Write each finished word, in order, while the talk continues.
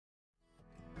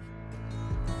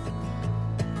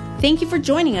Thank you for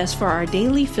joining us for our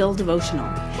Daily Fill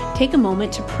devotional. Take a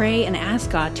moment to pray and ask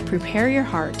God to prepare your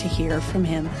heart to hear from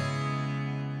Him.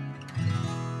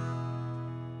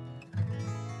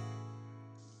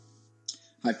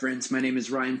 Hi friends, my name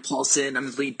is Ryan Paulson. I'm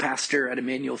the lead pastor at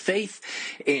Emmanuel Faith,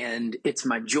 and it's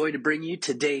my joy to bring you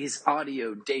today's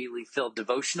audio Daily Fill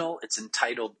devotional. It's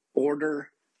entitled Order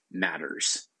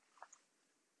Matters.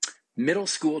 Middle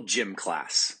school gym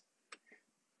class.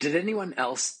 Did anyone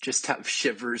else just have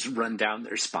shivers run down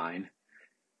their spine?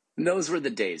 And those were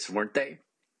the days, weren't they?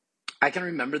 I can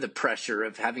remember the pressure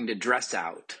of having to dress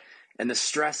out and the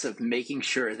stress of making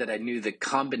sure that I knew the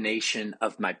combination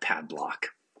of my padlock.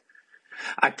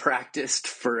 I practiced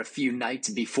for a few nights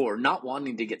before, not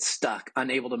wanting to get stuck,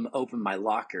 unable to open my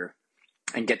locker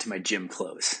and get to my gym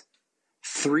clothes.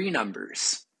 3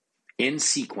 numbers in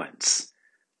sequence.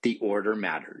 The order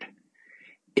mattered.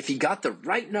 If you got the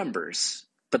right numbers,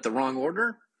 but the wrong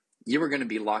order, you were going to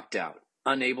be locked out,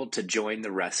 unable to join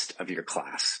the rest of your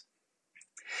class.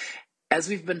 As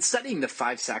we've been studying the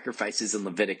 5 sacrifices in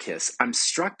Leviticus, I'm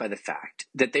struck by the fact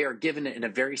that they are given in a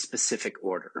very specific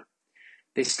order.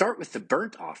 They start with the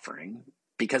burnt offering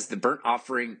because the burnt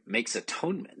offering makes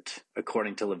atonement,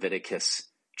 according to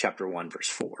Leviticus chapter 1, verse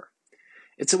 4.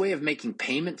 It's a way of making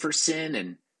payment for sin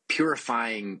and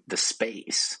purifying the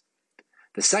space.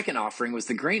 The second offering was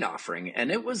the grain offering,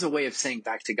 and it was a way of saying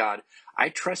back to God, I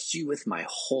trust you with my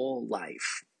whole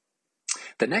life.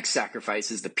 The next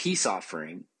sacrifice is the peace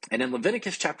offering, and in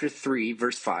Leviticus chapter 3,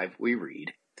 verse 5, we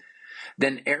read,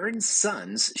 Then Aaron's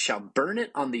sons shall burn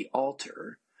it on the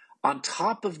altar on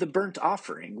top of the burnt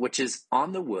offering, which is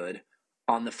on the wood,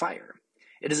 on the fire.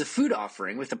 It is a food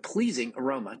offering with a pleasing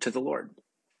aroma to the Lord.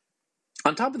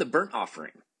 On top of the burnt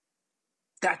offering,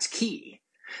 that's key.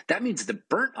 That means the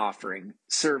burnt offering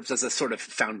serves as a sort of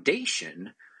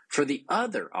foundation for the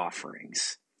other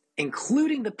offerings,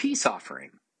 including the peace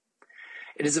offering.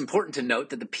 It is important to note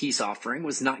that the peace offering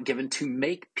was not given to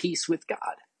make peace with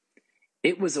God.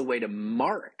 It was a way to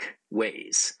mark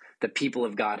ways the people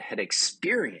of God had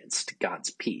experienced God's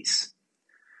peace.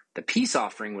 The peace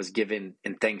offering was given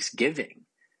in thanksgiving.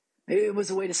 It was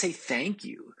a way to say thank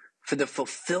you for the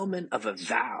fulfillment of a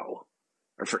vow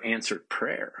or for answered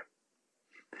prayer.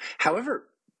 However,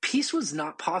 peace was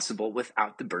not possible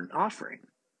without the burnt offering.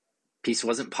 Peace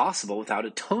wasn't possible without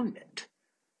atonement.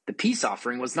 The peace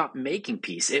offering was not making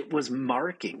peace, it was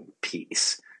marking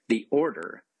peace. The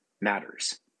order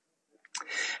matters.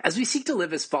 As we seek to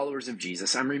live as followers of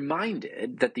Jesus, I'm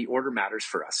reminded that the order matters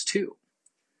for us too.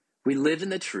 We live in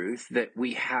the truth that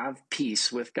we have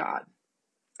peace with God.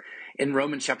 In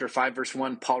Romans chapter 5, verse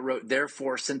 1, Paul wrote,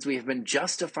 Therefore, since we have been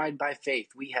justified by faith,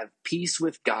 we have peace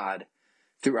with God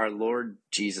through our Lord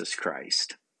Jesus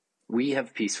Christ. We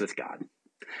have peace with God.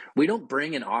 We don't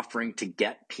bring an offering to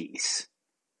get peace.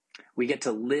 We get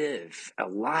to live a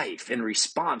life in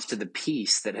response to the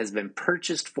peace that has been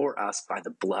purchased for us by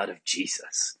the blood of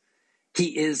Jesus.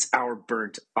 He is our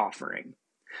burnt offering.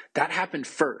 That happened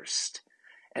first,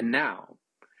 and now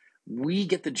we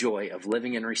get the joy of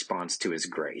living in response to His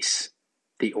grace.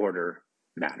 The order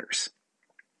matters.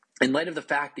 In light of the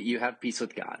fact that you have peace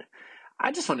with God,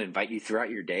 I just want to invite you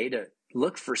throughout your day to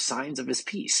look for signs of His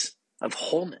peace, of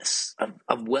wholeness,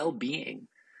 of well-being.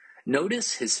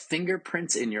 Notice His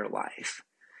fingerprints in your life,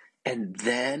 and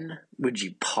then would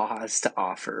you pause to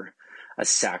offer a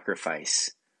sacrifice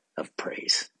of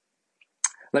praise?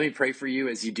 Let me pray for you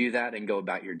as you do that and go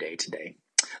about your day today.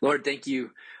 Lord, thank you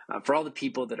for all the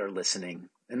people that are listening.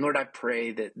 And Lord, I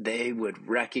pray that they would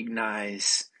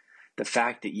recognize the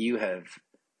fact that you have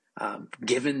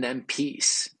given them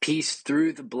peace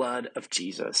through the blood of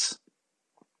Jesus.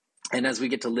 And as we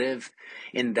get to live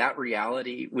in that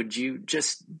reality, would you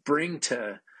just bring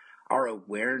to our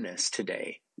awareness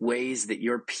today ways that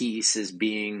your peace is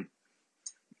being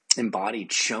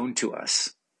embodied, shown to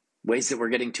us, ways that we're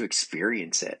getting to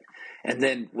experience it? And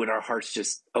then would our hearts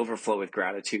just overflow with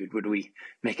gratitude? Would we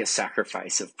make a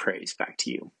sacrifice of praise back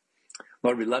to you?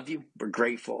 Lord, we love you. We're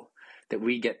grateful that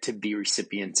we get to be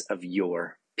recipients of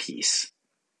your peace.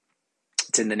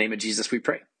 It's in the name of Jesus we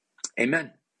pray.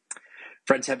 Amen.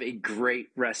 Friends, have a great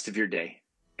rest of your day.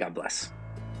 God bless.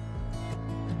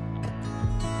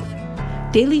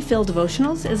 Daily Fill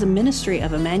Devotionals is a ministry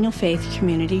of Emmanuel Faith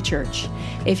Community Church.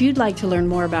 If you'd like to learn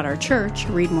more about our church,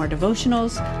 read more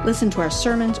devotionals, listen to our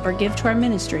sermons, or give to our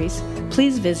ministries,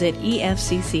 please visit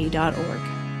efcc.org.